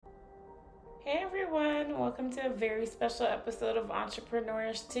Hey everyone, welcome to a very special episode of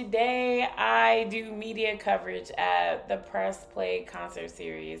Entrepreneurs. Today I do media coverage at the Press Play concert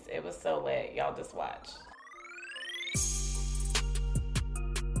series. It was so lit. Y'all just watch.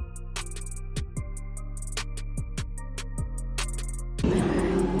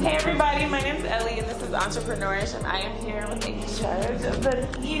 Hey everybody, my name is Ellie and this is Entrepreneurs and I am here with a judge of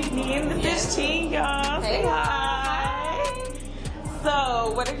the evening, the Fish Team, y'all. Say hi.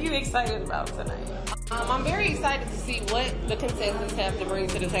 So, what are you excited about tonight? I'm very excited to see what the contestants have to bring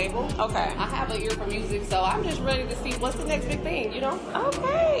to the table. Okay. I have an ear for music, so I'm just ready to see what's the next big thing, you know?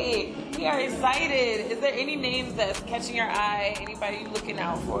 Okay. We are excited. Is there any names that's catching your eye? Anybody you looking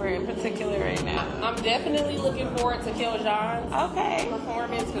out for in particular right now? I'm definitely looking forward to Kel John's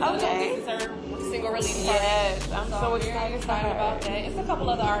performance because I know this is her single release party. Yes, I'm so excited about that. It's a couple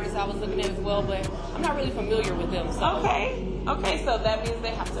other artists I was looking at as well, but I'm not really familiar with them. So. Okay, so that means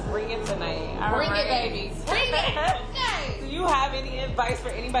they have to bring it tonight. Bring it, babies. Bring it. Okay. Do you have any advice for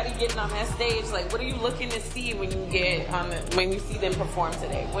anybody getting on that stage? Like, what are you looking to see when you get on when you see them perform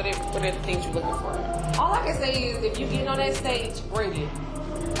today? What are the things you're looking for? All I can say is, if you get on that stage, bring it.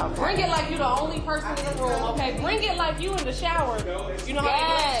 Okay. Bring it like you're the only person in the room. Okay, bring it like you in the shower. You know how they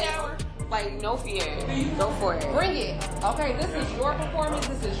do in the shower? Like, no fear. Go for it. Bring it. Okay, this is your performance.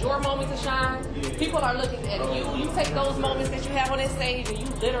 This is your moment to shine. People are looking at you. You take those moments that you have on that stage and you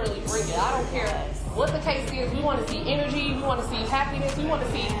literally bring it. I don't care what the case is. We want to see energy. We want to see happiness. We want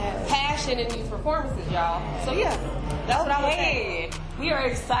to see passion in these performances, y'all. So, yeah, that's what I would say. We are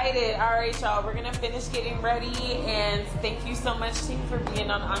excited. All right, y'all. We're going to finish getting ready. And thank you so much, team, for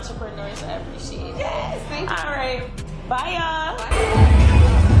being on Entrepreneurs. I appreciate it. Yes, thank you. All right. Bye, y'all. Bye.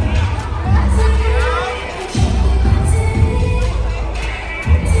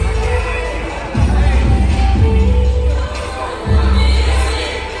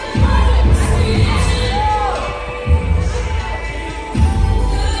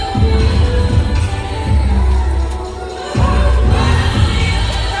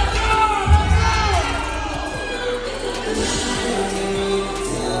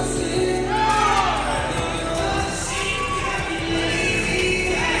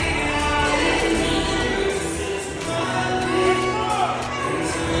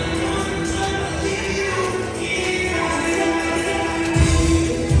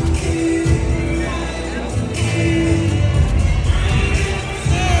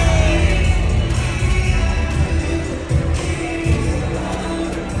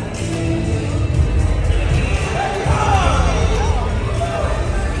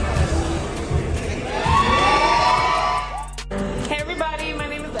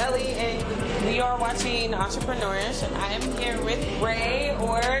 Entrepreneurs, and I am here with Ray,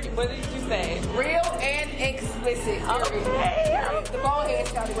 or what did you say? Real and explicit. Okay. The ballhead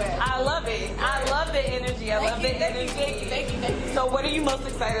scallywag. I love it. I love the energy. Thank you. So what are you most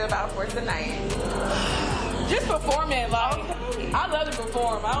excited about for tonight? Just performing. Like, I love to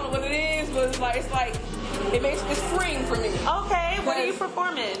perform. I don't know what it is, but it's like it's freeing for me. Okay. What are you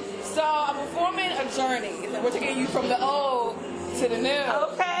performing? So I'm performing a journey. We're taking you from the old to the new.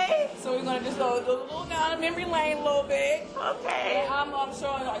 Okay. So we're gonna just go a little down the memory lane a little bit. Okay. And I'm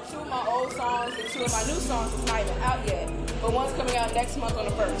showing like 2 of my old songs and 2 of my new songs that's not even out yet. But one's coming out next month on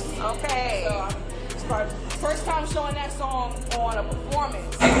the 1st. Okay. So I'm first time showing that song on a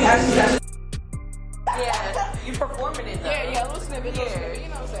performance. Yeah, you performing it though. Yeah, a little snippet, you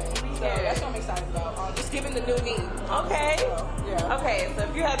know what I'm saying? So that's what I'm excited about. Just giving the new me. Okay. So, yeah. Okay, so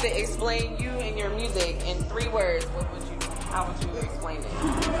if you had to explain you and your music in 3 words, how would you explain it?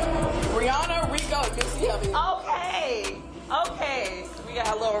 Rihanna, Rico, and Missy Elliott. Okay. So we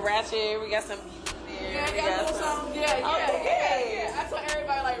got a little ratchet. We got some beats there. Yeah, got a little something. Yeah. I told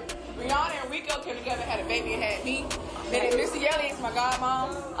everybody like Rihanna and Rico came together, had a baby, and had me. And then Missy Elliott's my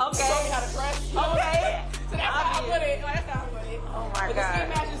godmom. Okay. Showed me how to dress. Okay. So that's how I put it. Oh my God. But the skin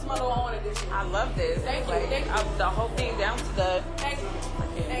matches my little own edition. I love this. Thank you. The whole thing down to the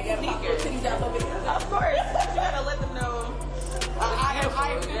sneakers. Of course. You gotta let them know. I am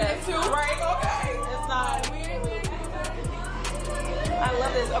too. Right. Okay. It's not. I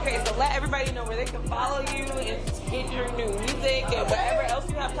love this. Okay, so let everybody know where they can follow you and get your new music and whatever else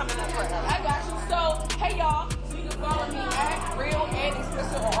you have coming up for us. I got you. So, hey y'all. So you can follow me at Real and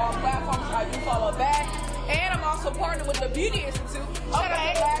Explicit on all platforms. I do follow back. And I'm also partnered with the Beauty Institute. Shout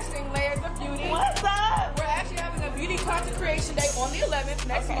out to Lasting Layers of Beauty. What's up? We're actually having a beauty content creation day on the 11th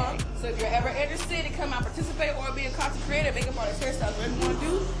next month. So if you're ever interested in come out participate or be a content creator, makeup artist, hairstylist, whatever you want to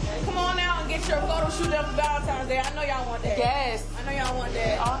do, come on out and get your photo shoot done for Valentine's Day. I know y'all want that. Yes. I know y'all want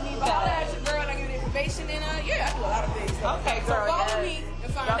that. I'll need but that. I'll ask your girl and I give you the information and I do a lot of things. Okay, girl. So follow me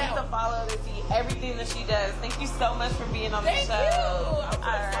and find out. Y'all need to follow to see everything that she does. Thank you so much for being on the show. Thank you. I'm so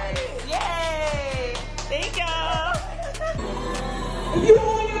All right. excited. Yay. Thank y'all. If you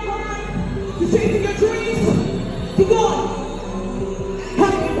want your mind to chasing your dreams, keep going.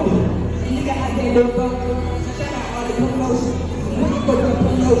 And you got out there doing fun. Shout out all the promotion. Waiting for the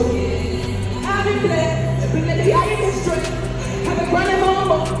promotion. I've been blessed. Been let me out in the street. Have a grinding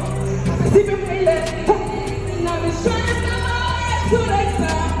mama. Have a sleeping way left. And I've been trying to come on to the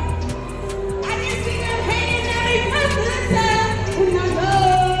top. I can see them hating at me from the top. And I know.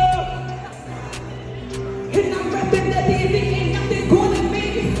 And I'm rapping that easy. Ain't nothing going to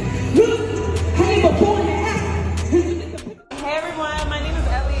make it. Look, I ain't born in the ass. Hey everyone, my name is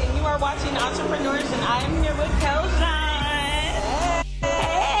Ellie and you are watching Entrepreneurs and I am here with Keljon.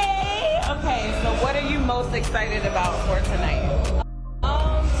 Hey! Okay, so what are you most excited about for tonight?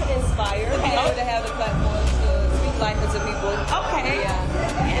 To inspire, to be able to have the platform to speak life into people. Okay.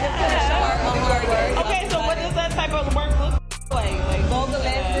 Yeah. And of course, show our own hard work. Okay, so what does that type of work look like? Like Vocal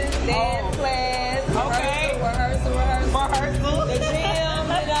lessons, dance class, Okay. rehearsal, rehearsal, the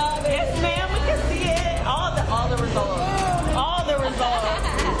gym, and all that. Yes, ma'am, we can see it. All the results. All the results.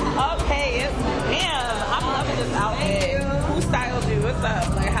 Okay, yes, ma'am. I'm loving this outfit. Who styled you? What's up?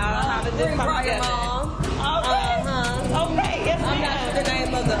 Like how did this Bring come Brian together? Mom. Okay. Okay, yes, I'm not sure the ma'am.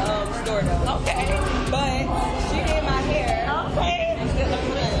 name of the store though. Okay. But she did my hair. Okay.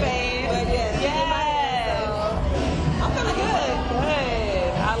 Space. But yeah, she did my hair, Yes. so I'm feeling good.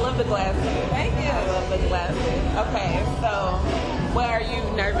 Good. I love the glasses. Thank you. I love the glasses. Okay, so what are you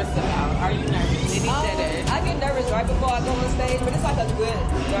nervous about? Are you nervous? Any jitters? I get nervous right before I go on stage, but it's like a good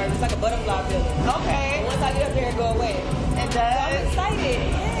nerve. It's like a butterfly feeling. Okay. Once I get up there, it go away. It So I'm does. excited.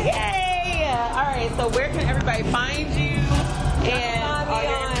 Yay! All right, so where can everybody find you and Find me all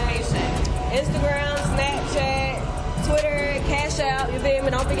your on information? Instagram, Snapchat, Twitter, Cash Out. You feel me?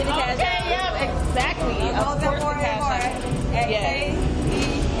 Don't forget to Cash Okay, Out. yeah, exactly. Of Hold course, that the cash out. at Yes.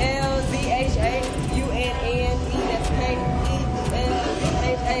 KELZHAUNNE. That's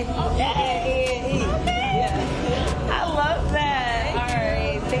KELZHAUNNE. Yeah. I love that. All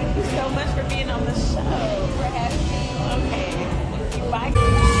right, thank you so much for being on the show. For having me. Okay, thank you. Bye.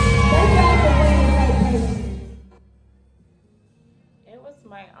 Thank y'all for waiting right there. It was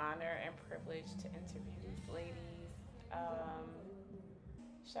my honor and privilege to interview these ladies.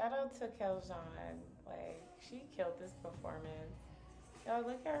 Shout out to Keljon. Like, she killed this performance. Yo,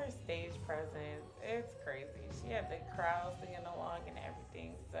 look at her stage presence. It's crazy. She had the crowd singing along and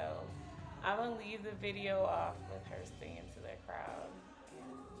everything. So I'm gonna leave the video off with her singing to the crowd. And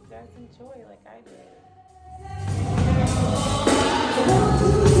you guys enjoy like I did.